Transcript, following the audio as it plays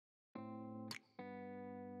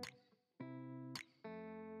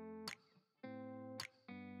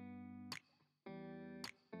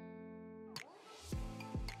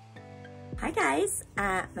Hi guys,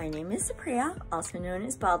 my name is Supriya, also known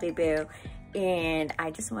as Baldy Boo, and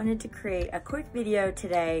I just wanted to create a quick video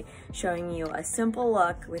today showing you a simple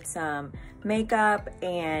look with some makeup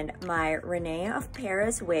and my René of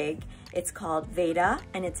Paris wig. It's called Veda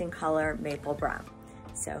and it's in color maple brown.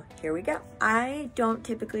 So here we go. I don't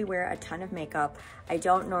typically wear a ton of makeup. I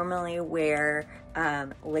don't normally wear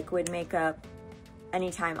liquid makeup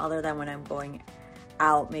anytime other than when I'm going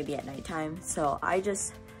out, maybe at nighttime. So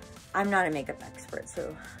I'm not a makeup expert,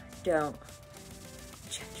 so don't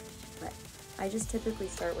judge me. But I just typically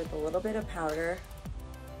start with a little bit of powder.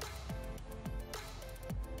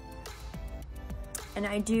 And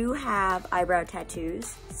I do have eyebrow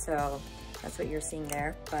tattoos, so that's what you're seeing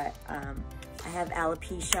there. But I have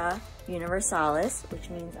alopecia universalis, which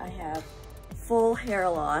means I have full hair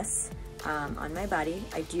loss on my body.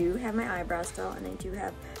 I do have my eyebrows still, and I do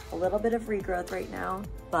have a little bit of regrowth right now,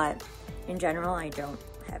 but in general, I don't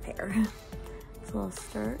have hair. So I'll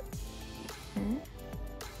start here.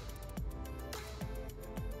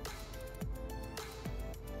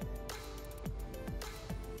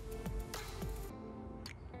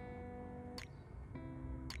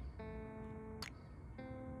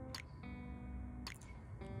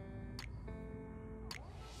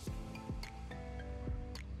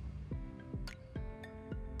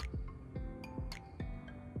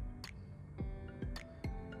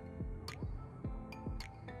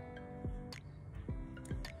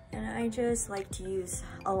 And I just like to use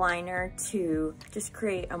a liner to just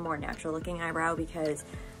create a more natural looking eyebrow, because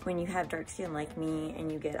when you have dark skin like me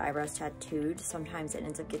and you get eyebrows tattooed, sometimes it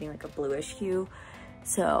ends up getting like a bluish hue.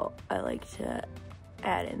 So I like to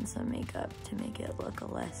add in some makeup to make it look a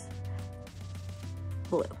less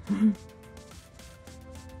blue.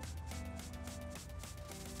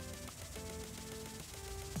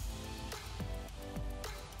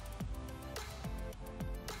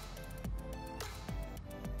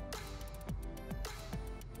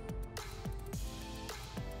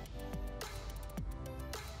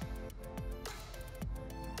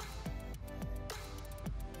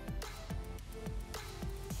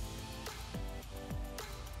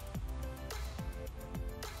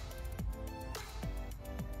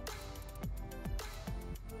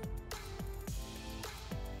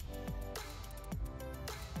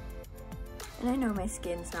 And I know my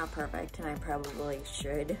skin's not perfect and I probably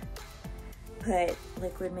should put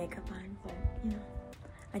liquid makeup on, but you know,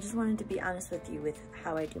 I just wanted to be honest with you with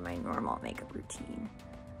how I do my normal makeup routine.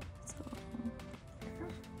 So,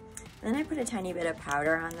 and then I put a tiny bit of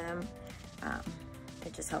powder on them.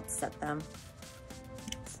 It just helps set them.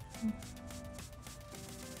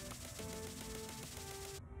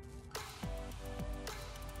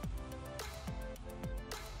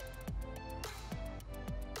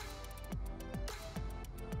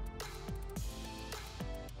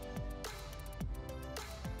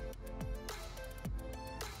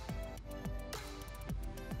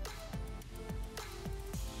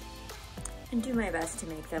 And do my best to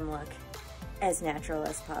make them look as natural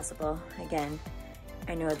as possible. Again,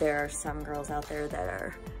 I know there are some girls out there that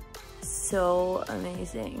are so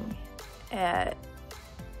amazing at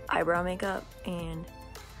eyebrow makeup, and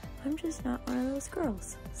I'm just not one of those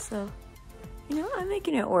girls. So, you know, I'm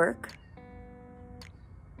making it work.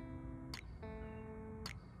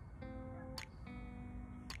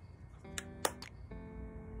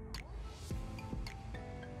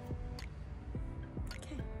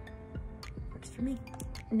 For me.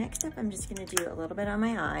 Next up, I'm just gonna do a little bit on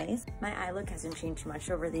my eyes. My eye look hasn't changed much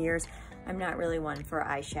over the years. I'm not really one for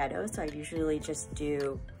eyeshadow, so I usually just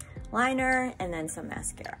do liner and then some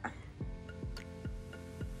mascara.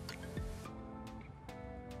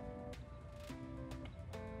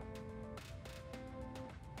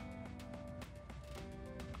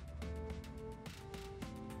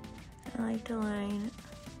 I like to line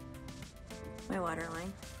my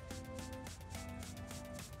waterline.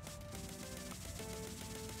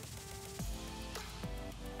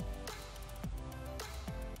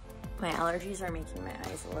 My allergies are making my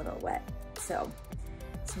eyes a little wet, so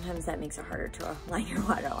sometimes that makes it harder to line your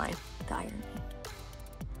waterline with the iron.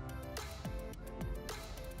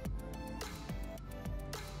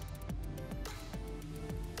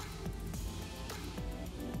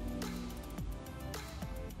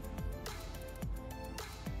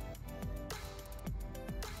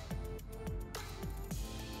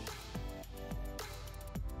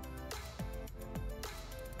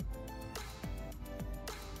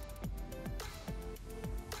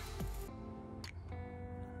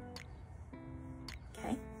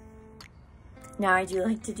 Now I do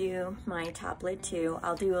like to do my top lid too.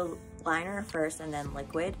 I'll do a liner first and then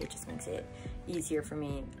liquid. It just makes it easier for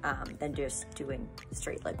me than just doing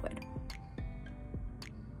straight liquid.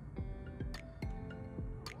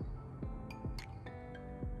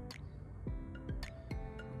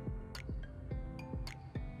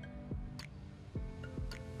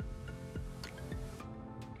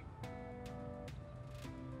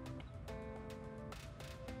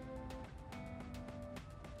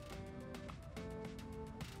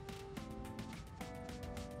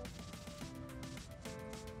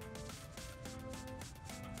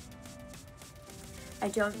 I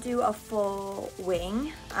don't do a full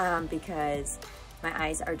wing because my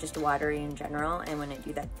eyes are just watery in general, and when I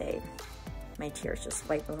do that, my tears just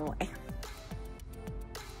wipe them away.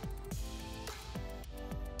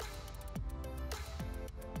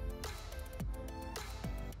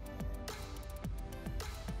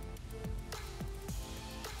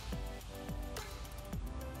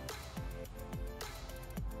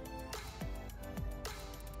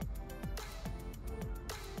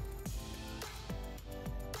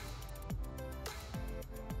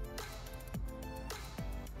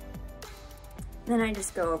 Then I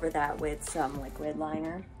just go over that with some liquid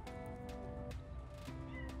liner.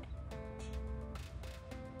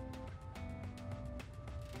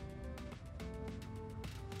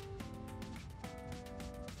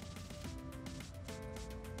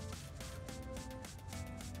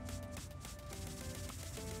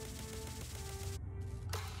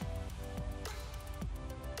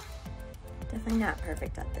 Definitely not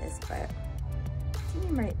perfect at this, but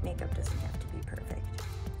doing makeup doesn't have to be perfect.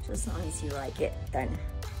 Just as long as you like it, then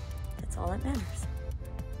that's all that matters.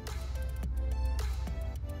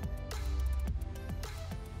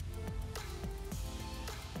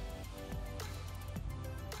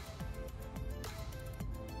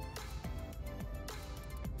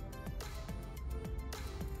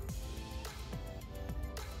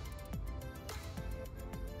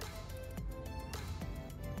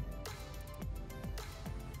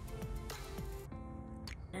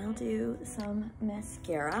 I'll do some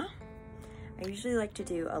mascara. I usually like to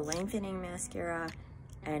do a lengthening mascara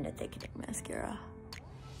and a thickening mascara.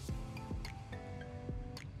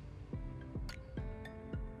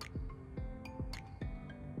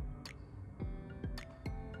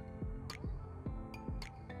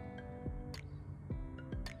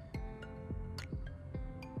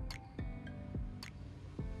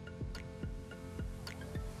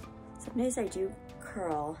 Some days I do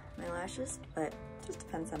curl my lashes, but it just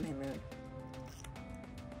depends on my mood.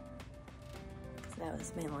 So that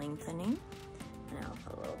was my lengthening, and I'll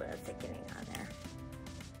put a little bit of thickening on there.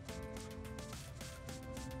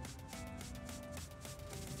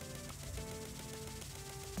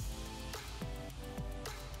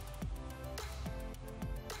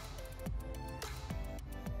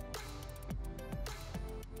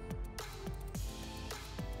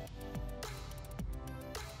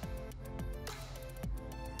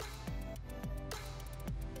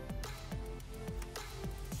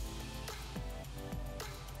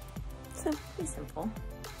 So pretty simple.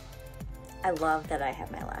 I love that I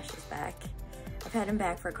have my lashes back. I've had them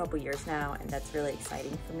back for a couple years now, and that's really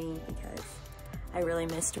exciting for me because I really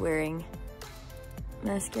missed wearing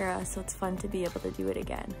mascara, so it's fun to be able to do it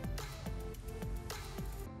again.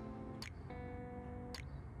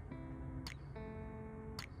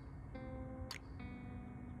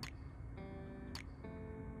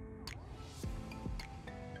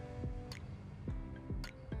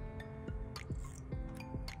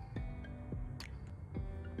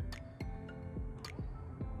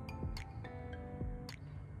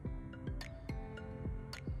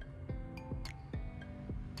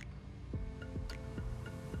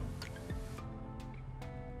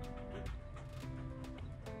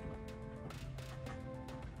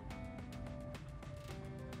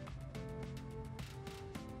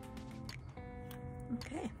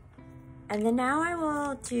 Okay, and then now I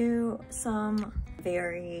will do some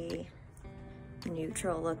very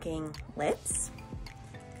neutral looking lips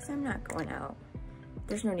because I'm not going out.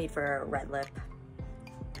 There's no need for a red lip.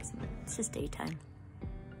 It's just daytime.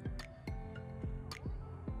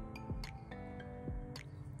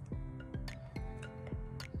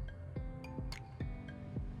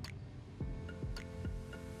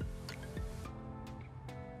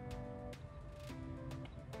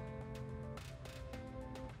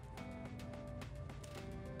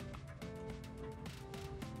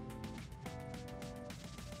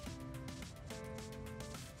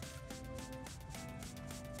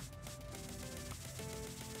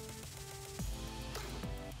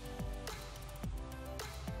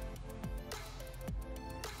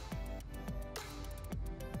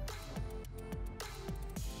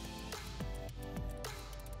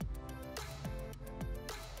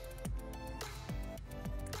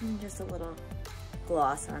 And just a little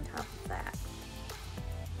gloss on top of that.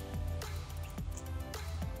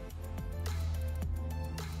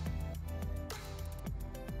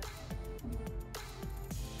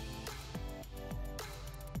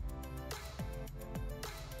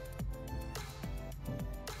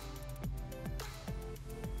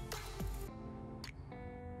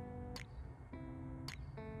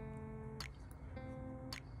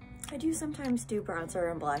 I do sometimes do bronzer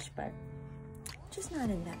and blush, but just not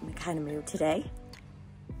in that kind of mood today.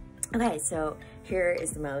 Okay, so here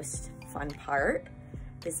is the most fun part.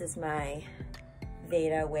 This is my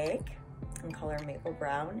Veda wig in color maple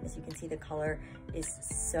brown. As you can see, the color is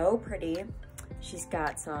so pretty. She's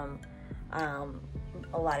got some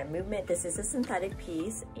a lot of movement. This is a synthetic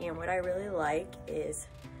piece, and what I really like is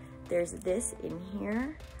there's this in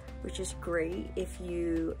here, which is great if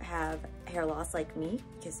you have hair loss like me,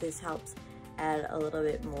 because this helps add a little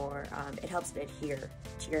bit more, it helps it adhere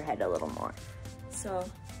to your head a little more. So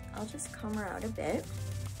I'll just comb her out a bit.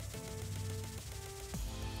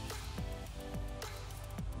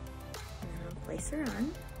 And I'll place her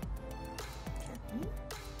on gently.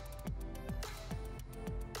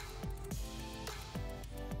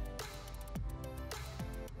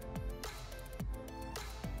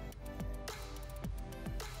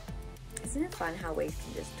 Isn't it fun how wigs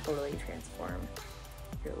can just totally transform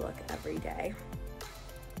your look every day?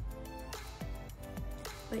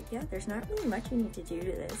 But yeah, there's not really much you need to do to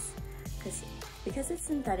this, because it's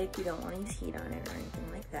synthetic, you don't want to use heat on it or anything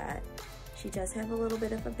like that. She does have a little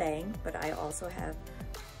bit of a bang, but I also have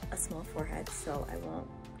a small forehead, so I won't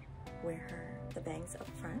wear her the bangs up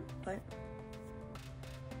front, but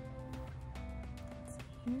let's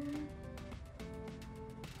see here.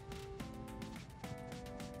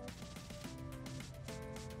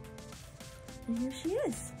 And here she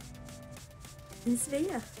is, Miss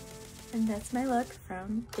Veda. And that's my look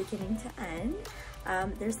from beginning to end.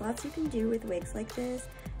 There's lots you can do with wigs like this.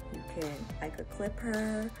 I could clip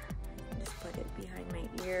her, I can just put it behind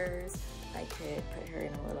my ears. I could put her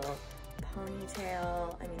in a little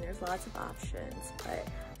ponytail. I mean, there's lots of options, but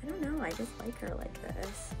I don't know, I just like her like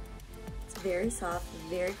this. It's very soft,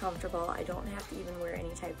 very comfortable. I don't have to even wear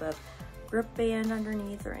any type of grip band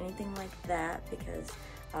underneath or anything like that, because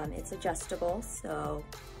it's adjustable, so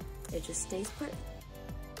it just stays put.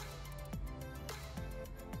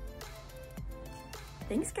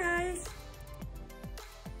 Thanks, guys.